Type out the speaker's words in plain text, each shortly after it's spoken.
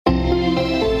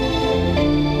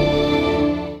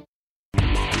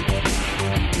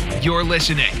You're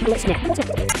listening to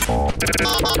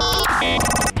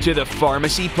the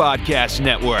Pharmacy Podcast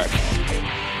Network.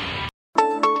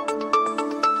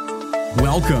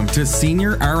 Welcome to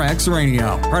SenioRx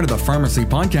Radio, part of the Pharmacy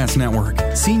Podcast Network.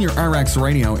 SenioRx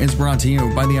Radio is brought to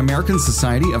you by the American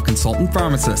Society of Consultant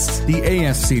Pharmacists, the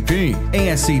ASCP.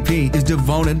 ASCP is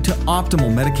devoted to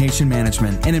optimal medication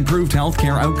management and improved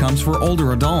healthcare outcomes for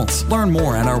older adults. Learn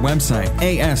more at our website,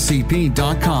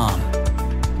 ascp.com.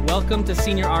 Welcome to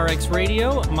SenioRx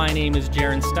Radio. My name is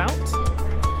Jaron Stout.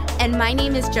 And my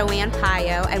name is Joanne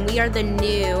Pauyo, and we are the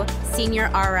new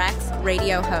SenioRx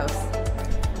Radio hosts.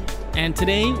 And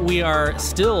today we are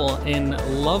still in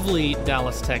lovely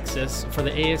Dallas, Texas for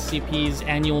the ASCP's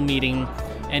annual meeting.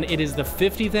 And it is the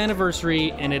 50th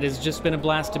anniversary, and it has just been a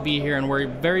blast to be here. And we're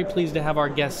very pleased to have our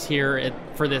guests here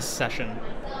for this session.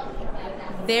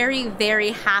 Very, very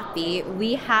happy.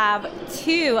 We have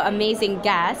two amazing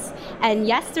guests, and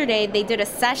yesterday they did a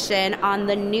session on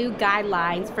the new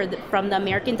guidelines from the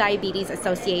American Diabetes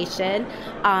Association,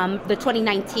 the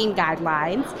 2019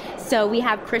 guidelines. So we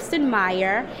have Kristin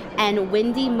Meyer and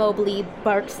Wendy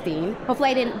Mobley-Bukstein.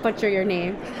 Hopefully I didn't butcher your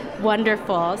name.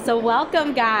 Wonderful. So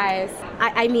welcome, guys.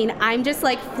 I mean, I'm just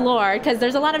like floored because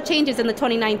there's a lot of changes in the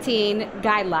 2019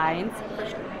 guidelines.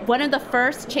 One of the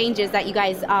first changes that you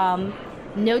guys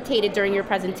notated during your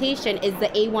presentation is the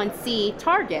A1C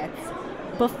targets.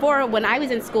 Before, when I was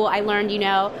in school, I learned,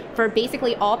 for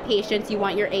basically all patients, you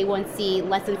want your A1C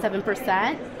less than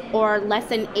 7% or less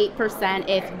than 8%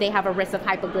 if they have a risk of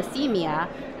hypoglycemia.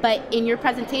 But in your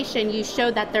presentation, you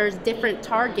showed that there's different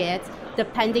targets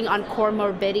depending on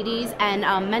comorbidities and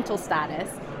mental status.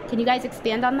 Can you guys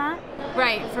expand on that?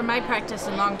 Right. For my practice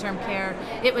in long-term care,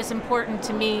 it was important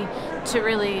to me to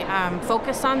really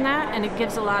focus on that, and it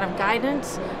gives a lot of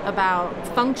guidance about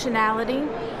functionality.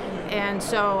 And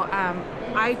so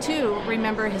I, too,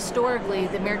 remember historically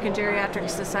the American Geriatric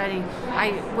Society,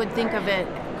 I would think of it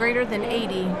greater than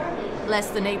 80, less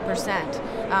than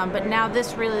 8%. But now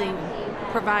this really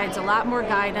provides a lot more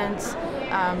guidance,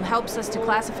 helps us to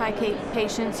classify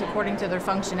patients according to their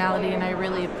functionality, and I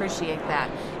really appreciate that.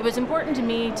 It was important to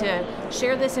me to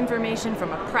share this information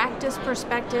from a practice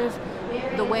perspective,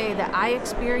 the way that I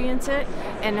experience it,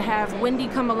 and have Wendy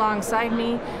come alongside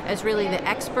me as really the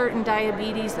expert in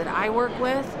diabetes that I work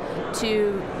with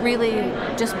to really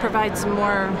just provide some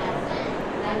more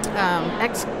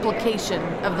explication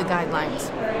of the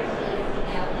guidelines.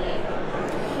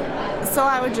 So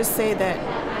I would just say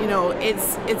that,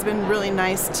 it's been really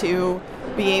nice to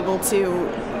be able to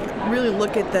really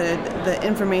look at the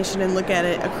information and look at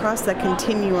it across the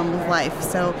continuum of life.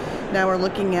 So now we're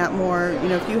looking at more,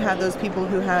 if you have those people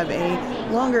who have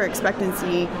a longer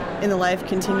expectancy in the life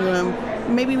continuum,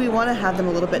 maybe we want to have them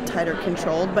a little bit tighter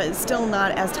controlled, but it's still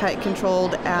not as tight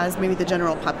controlled as maybe the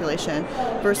general population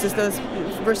versus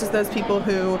those people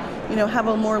who, have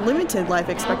a more limited life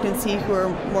expectancy, who are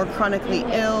more chronically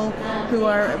ill, who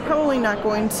are probably not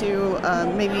going to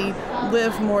maybe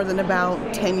live more than about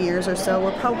 10 years or so.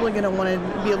 We're probably going to want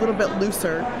to be a little bit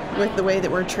looser with the way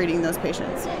that we're treating those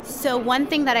patients. So one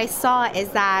thing that I saw is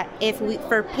that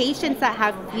for patients that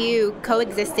have few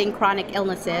coexisting chronic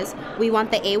illnesses, we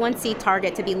want the A1C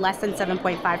target to be less than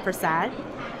 7.5%.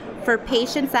 For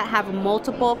patients that have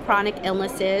multiple chronic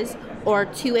illnesses or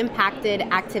two impacted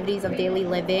activities of daily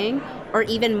living, or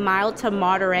even mild to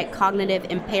moderate cognitive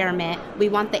impairment, we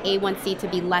want the A1C to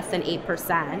be less than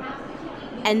 8%.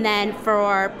 And then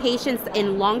for patients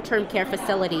in long-term care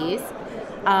facilities,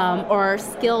 or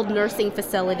skilled nursing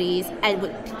facilities, and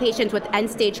with patients with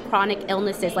end-stage chronic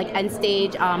illnesses like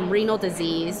end-stage renal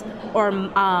disease or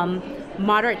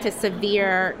moderate to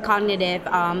severe cognitive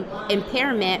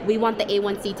impairment, we want the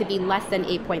A1C to be less than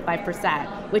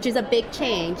 8.5%, which is a big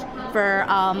change for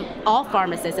all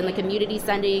pharmacists in the community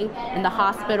setting, in the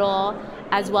hospital,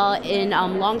 as well in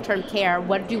long-term care.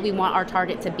 What do we want our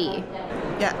target to be?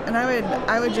 Yeah, and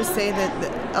I would just say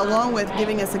that along with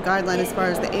giving us a guideline as far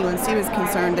as the A1C was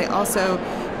concerned, they also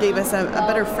gave us a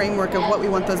better framework of what we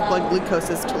want those blood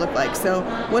glucoses to look like. So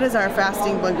what is our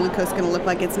fasting blood glucose going to look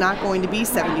like? It's not going to be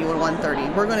 70 or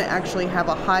 130. We're going to actually have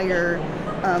a higher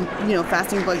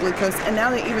fasting blood glucose. And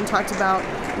now they even talked about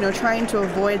trying to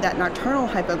avoid that nocturnal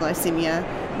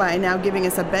hypoglycemia by now giving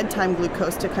us a bedtime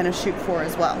glucose to kind of shoot for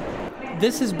as well.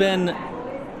 This has been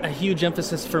a huge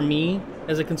emphasis for me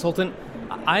as a consultant.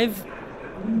 I've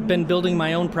been building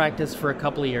my own practice for a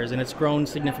couple of years, and it's grown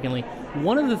significantly.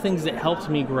 One of the things that helped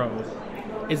me grow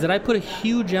is that I put a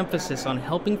huge emphasis on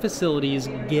helping facilities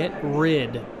get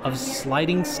rid of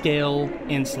sliding scale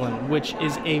insulin, which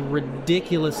is a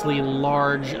ridiculously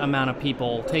large amount of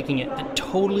people taking it that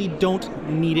totally don't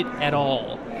need it at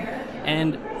all.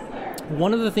 And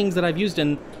one of the things that I've used,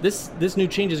 and this new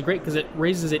change is great because it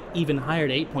raises it even higher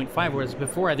to 8.5, whereas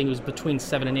before I think it was between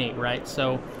 7 and 8, right?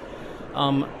 So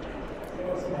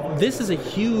this is a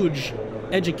huge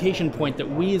education point that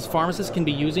we as pharmacists can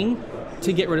be using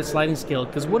to get rid of sliding scale.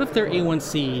 Because what if their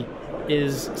A1C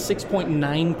is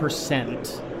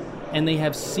 6.9% and they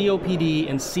have COPD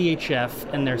and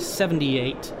CHF and they're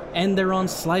 78 and they're on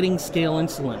sliding scale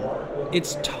insulin?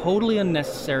 It's totally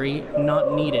unnecessary,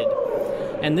 not needed.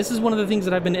 And this is one of the things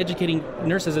that I've been educating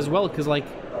nurses as well, because like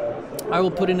I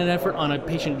will put in an effort on a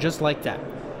patient just like that.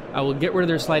 I will get rid of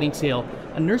their sliding scale.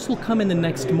 A nurse will come in the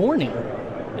next morning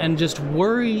and just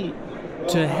worry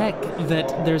to heck that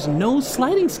there's no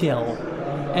sliding scale,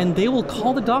 and they will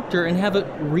call the doctor and have it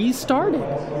restarted.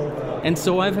 And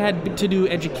so I've had to do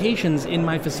educations in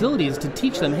my facilities to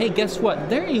teach them, hey, guess what?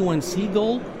 Their A1C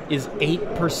goal is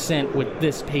 8% with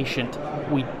this patient.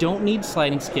 We don't need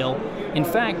sliding scale. In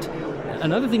fact,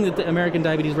 another thing that the American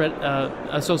Diabetes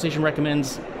Association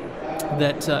recommends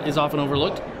that is often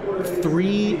overlooked,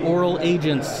 3 oral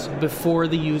agents before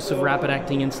the use of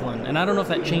rapid-acting insulin. And I don't know if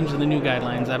that changed in the new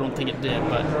guidelines. I don't think it did,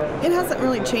 but it hasn't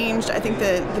really changed. I think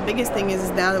the biggest thing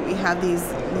is now that we have these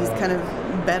kind of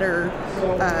better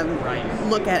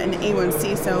look at an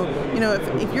A1C. So,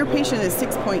 if your patient is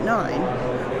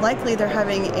 6.9, likely they're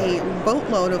having a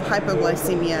boatload of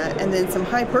hypoglycemia and then some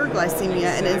hyperglycemia,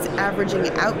 and it's averaging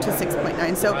out to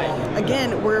 6.9. So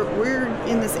again, we're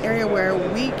in this area where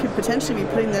we could potentially be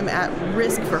putting them at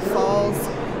risk for falls,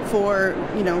 for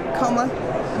coma.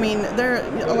 I mean, there are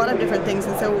a lot of different things,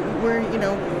 and so we're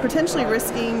potentially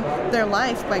risking their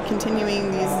life by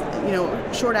continuing these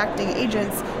short-acting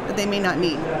agents that they may not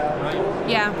need.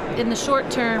 Yeah, in the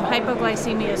short term,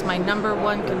 hypoglycemia is my number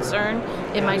one concern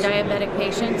in my diabetic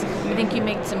patients. I think you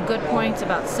made some good points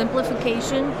about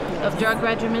simplification of drug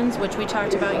regimens, which we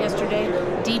talked about yesterday,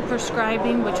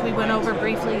 deprescribing, which we went over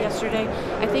briefly yesterday.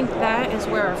 I think that is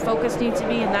where our focus needs to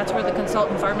be, and that's where the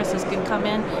consultant pharmacist can come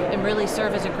in and really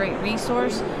serve as a great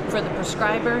resource for the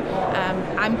prescriber.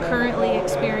 I'm currently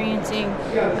experiencing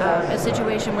a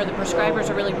situation where the prescribers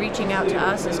are really reaching out to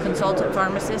us as consultant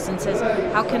pharmacists and says,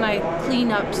 how can I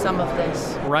clean up some of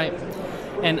this? Right.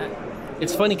 And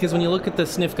it's funny because when you look at the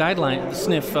SNF guideline,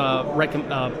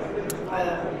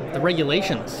 the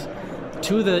regulations,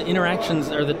 two of the interactions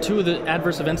or the two of the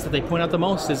adverse events that they point out the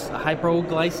most is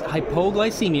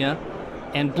hypoglycemia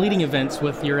and bleeding events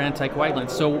with your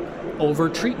anticoagulants. So over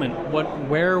treatment,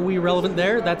 where are we relevant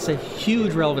there? That's a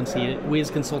huge relevancy. We as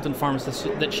consultant pharmacists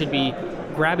that should be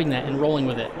grabbing that and rolling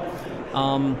with it.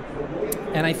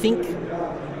 And I think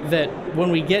that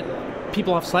when we get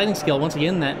people off sliding scale, once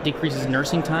again, that decreases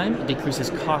nursing time, it decreases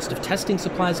cost of testing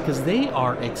supplies because they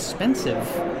are expensive,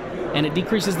 and it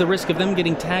decreases the risk of them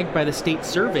getting tagged by the state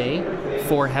survey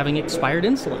for having expired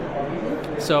insulin.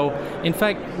 So, in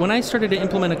fact, when I started to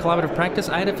implement a collaborative practice,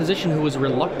 I had a physician who was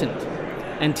reluctant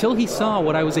until he saw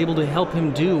what I was able to help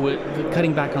him do with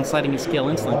cutting back on sliding scale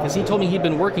insulin, because he told me he'd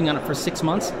been working on it for 6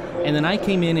 months, and then I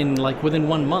came in and within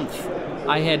 1 month,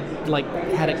 I had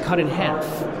it cut in half.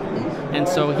 And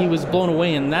so he was blown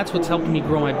away, and that's what's helped me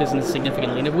grow my business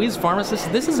significantly. And if we as pharmacists,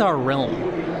 this is our realm.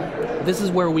 This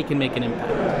is where we can make an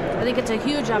impact. I think it's a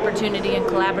huge opportunity in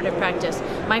collaborative practice.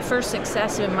 My first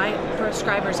success in my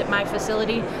prescribers at my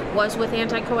facility was with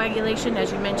anticoagulation,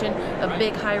 as you mentioned, a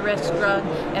big high-risk drug.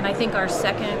 And I think our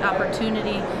second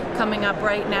opportunity coming up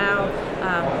right now,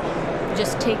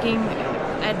 just taking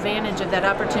advantage of that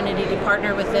opportunity to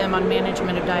partner with them on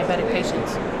management of diabetic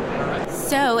patients.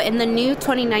 So in the new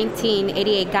 2019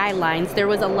 ADA guidelines, there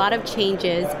was a lot of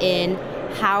changes in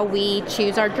how we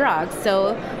choose our drugs.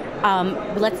 So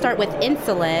let's start with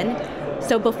insulin.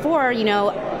 So before,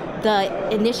 the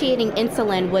initiating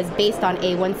insulin was based on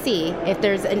A1C. If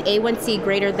there's an A1C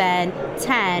greater than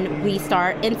 10, we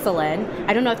start insulin.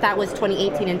 I don't know if that was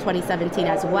 2018 and 2017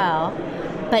 as well.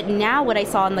 But now what I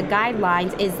saw in the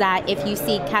guidelines is that if you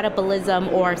see catabolism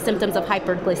or symptoms of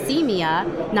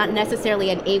hyperglycemia, not necessarily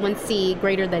an A1C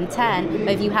greater than 10,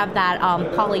 but if you have that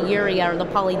polyuria or the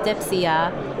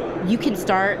polydipsia, you can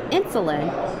start insulin.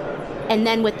 And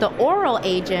then with the oral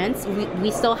agents,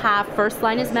 we still have first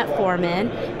line is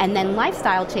metformin and then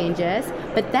lifestyle changes,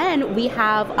 but then we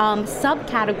have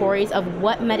subcategories of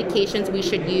what medications we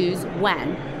should use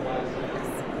when.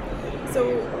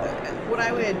 So what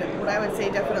I would say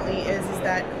definitely is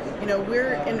that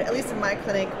we're at least in my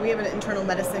clinic, we have an internal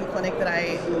medicine clinic that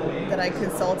I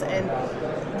consult, and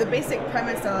the basic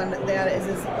premise on that is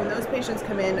when those patients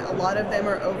come in, a lot of them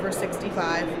are over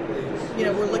 65.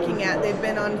 We're looking at they've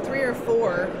been on 3 or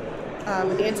 4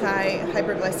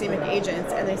 anti-hyperglycemic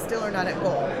agents, and they still are not at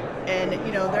goal. And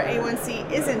their A1C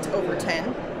isn't over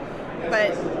 10.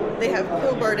 but they have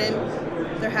pill burden.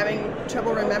 They're having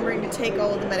trouble remembering to take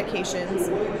all of the medications.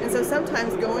 And so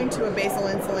sometimes going to a basal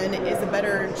insulin is a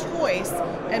better choice,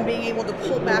 and being able to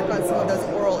pull back on some of those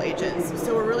oral agents.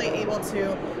 So we're really able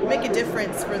to make a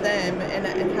difference for them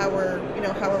and how we're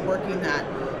working that.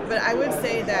 But I would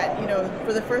say that,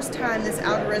 for the first time, this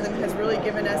algorithm has really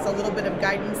given us a little bit of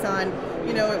guidance on,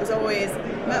 it was always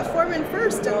metformin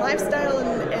first and lifestyle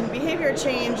and behavior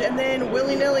change, and then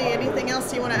willy-nilly anything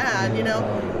else you want to add,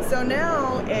 So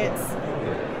now it's,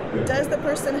 does the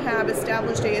person have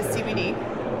established ASCVD?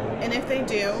 And if they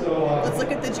do, let's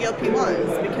look at the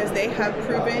GLP-1s because they have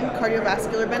proven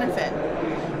cardiovascular benefit.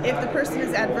 If the person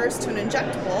is adverse to an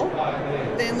injectable,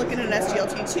 then look at an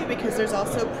SGLT2 because there's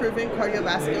also proven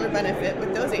cardiovascular benefit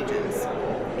with those agents.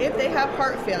 If they have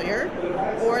heart failure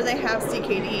or they have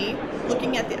CKD,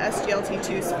 looking at the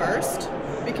SGLT2s first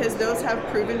because those have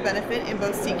proven benefit in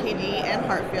both CKD and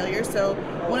heart failure. So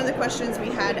one of the questions we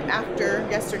had after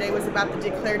yesterday was about the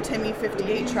declared TIMI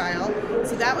 58 trial.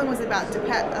 So that one was about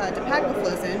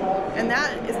dapagliflozin, and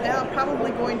that is now probably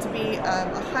going to be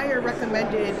a higher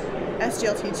recommended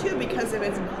SGLT2 because of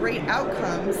its great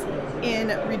outcomes in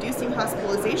reducing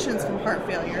hospitalizations from heart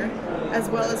failure, as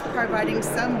well as providing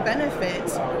some benefit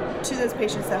to those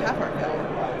patients that have heart failure.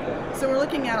 So we're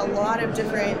looking at a lot of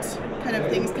different kind of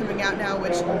things coming out now,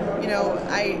 which,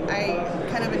 I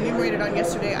kind of enumerated on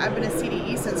yesterday. I've been a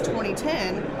CDE since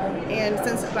 2010, and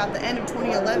since about the end of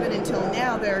 2011 until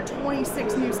now, there are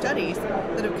 26 new studies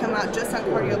that have come out just on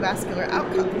cardiovascular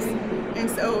outcomes. And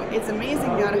so it's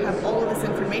amazing now to have all of this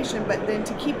information, but then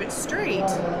to keep it straight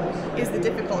is the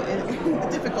difficult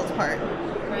part.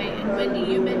 Right, and Wendy,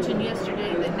 you mentioned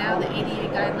yesterday that now the ADA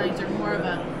guidelines are more of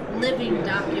a living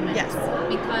document. Yes.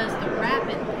 Because the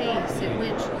rapid pace at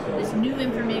which this new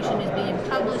information is being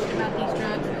published about these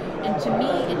drugs, and to me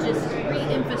it just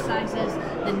re-emphasizes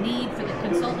the need for the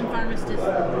consultant pharmacist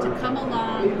to come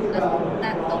along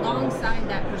alongside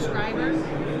that prescriber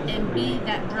and be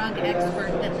that drug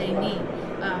expert that they need.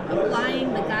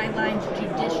 Applying the guidelines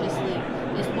judiciously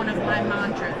is one of my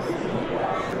mantras.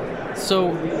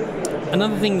 So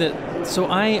another thing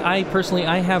I personally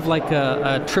have like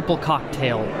a triple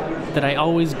cocktail that I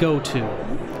always go to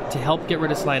help get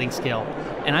rid of sliding scale.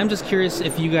 And I'm just curious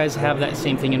if you guys have that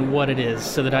same thing and what it is,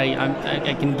 so that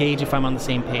I can gauge if I'm on the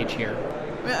same page here.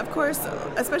 Of course,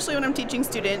 especially when I'm teaching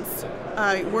students,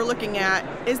 we're looking at,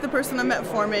 is the person on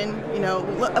metformin,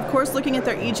 of course looking at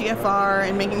their EGFR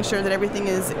and making sure that everything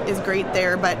is great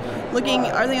there, but looking,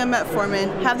 are they on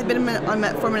metformin? Have they been on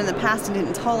metformin in the past and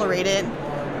didn't tolerate it?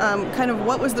 Kind of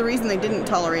what was the reason they didn't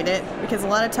tolerate it? Because a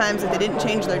lot of times if they didn't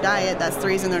change their diet, that's the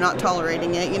reason they're not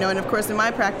tolerating it, and of course in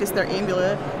my practice they're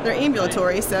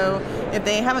ambulatory, so if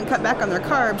they haven't cut back on their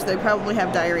carbs, they probably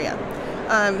have diarrhea.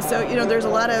 So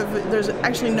there's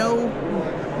actually no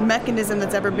mechanism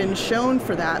that's ever been shown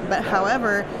for that, but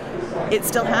however, it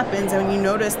still happens, and you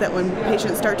notice that when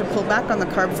patients start to pull back on the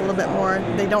carbs a little bit more,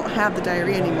 they don't have the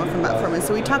diarrhea anymore from metformin.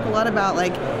 So we talk a lot about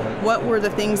what were the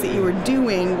things that you were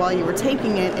doing while you were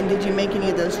taking it, and did you make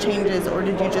any of those changes, or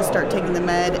did you just start taking the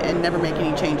med and never make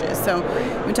any changes? So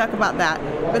we talk about that.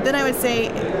 But then I would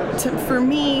say, for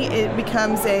me, it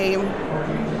becomes a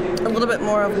little bit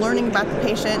more of learning about the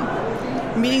patient,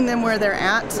 meeting them where they're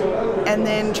at, and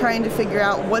then trying to figure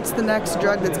out what's the next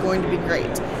drug that's going to be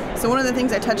great. So one of the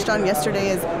things I touched on yesterday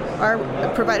is our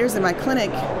providers in my clinic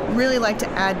really like to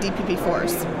add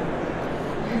DPP-4s.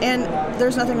 And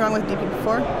there's nothing wrong with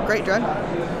DPP-4, great drug.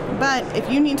 But if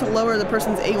you need to lower the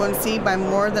person's A1C by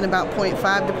more than about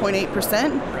 0.5 to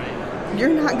 0.8%, you're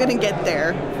not going to get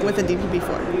there with a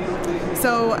DPP-4.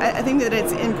 So I think that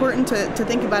it's important to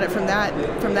think about it from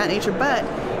that nature. But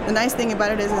the nice thing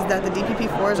about it is that the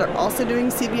DPP-4s are also doing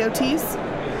CVOTs,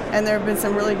 and there have been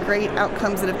some really great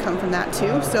outcomes that have come from that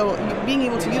too. So being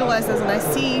able to utilize those, and I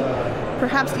see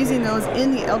perhaps using those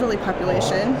in the elderly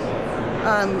population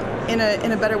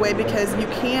in a better way, because you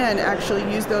can actually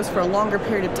use those for a longer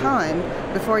period of time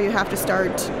before you have to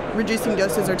start reducing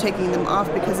doses or taking them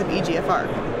off because of EGFR.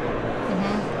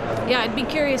 Yeah, I'd be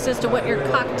curious as to what your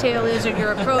cocktail is or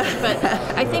your approach, but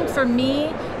I think for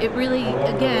me, it really,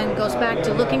 again, goes back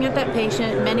to looking at that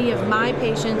patient. Many of my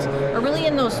patients are really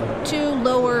in those two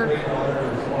lower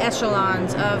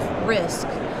echelons of risk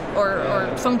or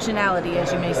functionality,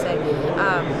 as you may say.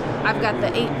 I've got the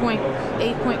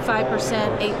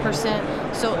 8.5%,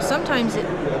 8%. So sometimes it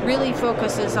really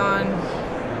focuses on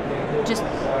just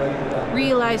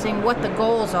realizing what the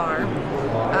goals are.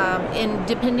 And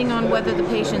depending on whether the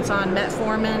patient's on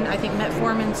metformin, I think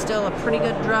metformin's still a pretty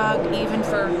good drug, even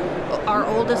for our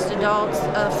oldest adults.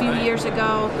 A few years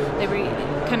ago, they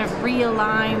kind of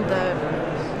realigned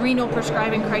renal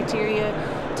prescribing criteria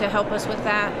to help us with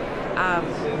that.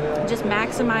 Just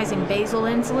maximizing basal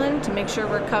insulin to make sure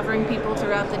we're covering people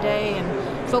throughout the day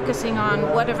and focusing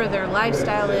on whatever their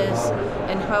lifestyle is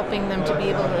and helping them to be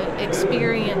able to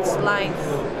experience life,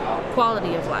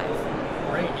 quality of life.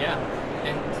 Great, yeah.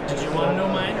 And did you want to know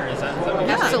mine, or is that what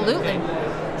you're Absolutely. saying?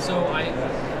 Okay. So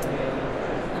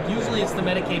usually it's the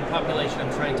Medicaid population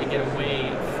I'm trying to get away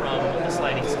from the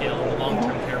sliding scale and the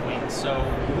long-term care wing. So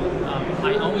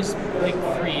I always pick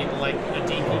 3, like a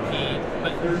DPP,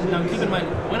 but now keep in mind,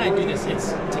 when I do this,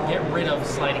 it's to get rid of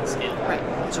sliding scale,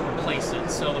 to replace it.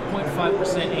 So the 0.5%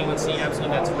 A1C,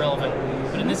 absolutely that's relevant.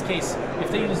 But in this case, if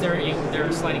they use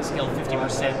their sliding scale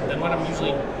 50%, then what I'm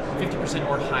usually 50%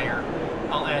 or higher,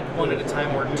 I'll add 1 at a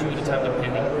time or 2 at a time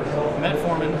depending.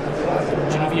 Metformin,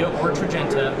 Januvia or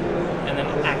Tradjenta, and then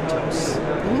Actos.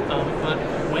 But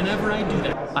whenever I do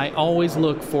that, I always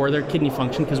look for their kidney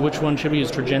function, because which one should we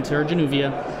use, Tradjenta or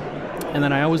Januvia? And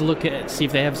then I always look at see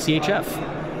if they have CHF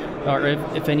or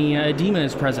if any edema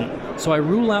is present. So I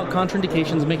rule out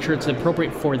contraindications, make sure it's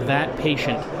appropriate for that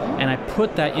patient, and I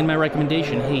put that in my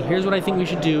recommendation. Hey, here's what I think we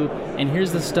should do, and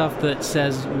here's the stuff that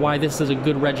says why this is a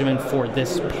good regimen for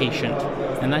this patient.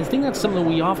 And I think that's something that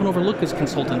we often overlook as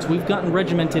consultants. We've gotten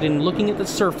regimented in looking at the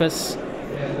surface,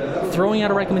 throwing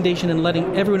out a recommendation, and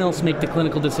letting everyone else make the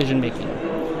clinical decision making,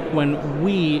 when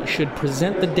we should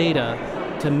present the data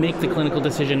to make the clinical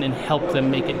decision and help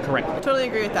them make it correct. Totally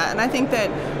agree with that, and I think that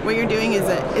what you're doing is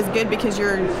good because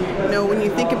you're, when you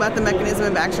think about the mechanism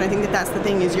of action, I think that's the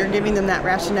thing, is you're giving them that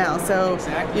rationale. So,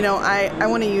 exactly. I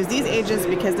want to use these agents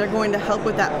because they're going to help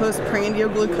with that postprandial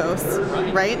glucose,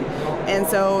 right? And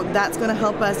so that's going to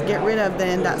help us get rid of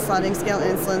then that sliding scale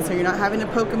insulin, so you're not having to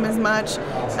poke them as much.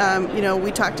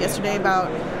 We talked yesterday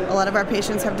about a lot of our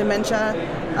patients have dementia,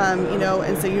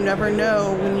 and so you never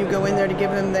know when you go in there to give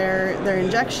them their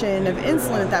injection of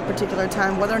insulin at that particular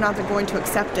time, whether or not they're going to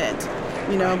accept it,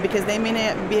 because they may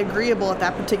not be agreeable at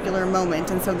that particular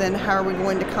moment. And so then how are we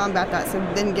going to combat that? So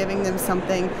then giving them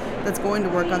something that's going to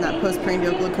work on that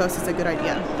postprandial glucose is a good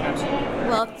idea.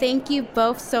 Well, thank you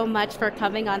both so much for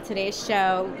coming on today's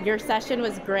show. Your session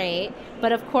was great,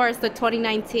 but of course the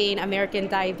 2019 American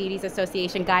Diabetes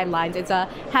Association guidelines, it's a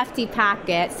hefty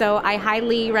packet, so I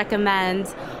highly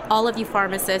recommend all of you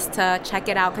pharmacists to check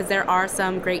it out because there are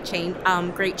some great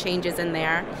changes in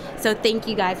there. So thank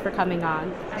you guys for coming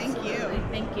on. Thank you.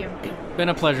 Thank you. Been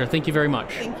a pleasure. Thank you very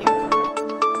much. Thank you.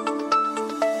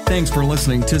 Thanks for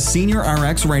listening to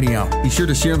SenioRx Radio. Be sure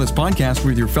to share this podcast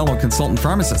with your fellow consultant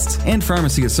pharmacists and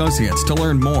pharmacy associates to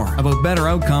learn more about better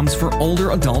outcomes for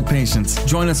older adult patients.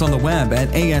 Join us on the web at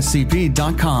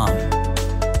ASCP.com.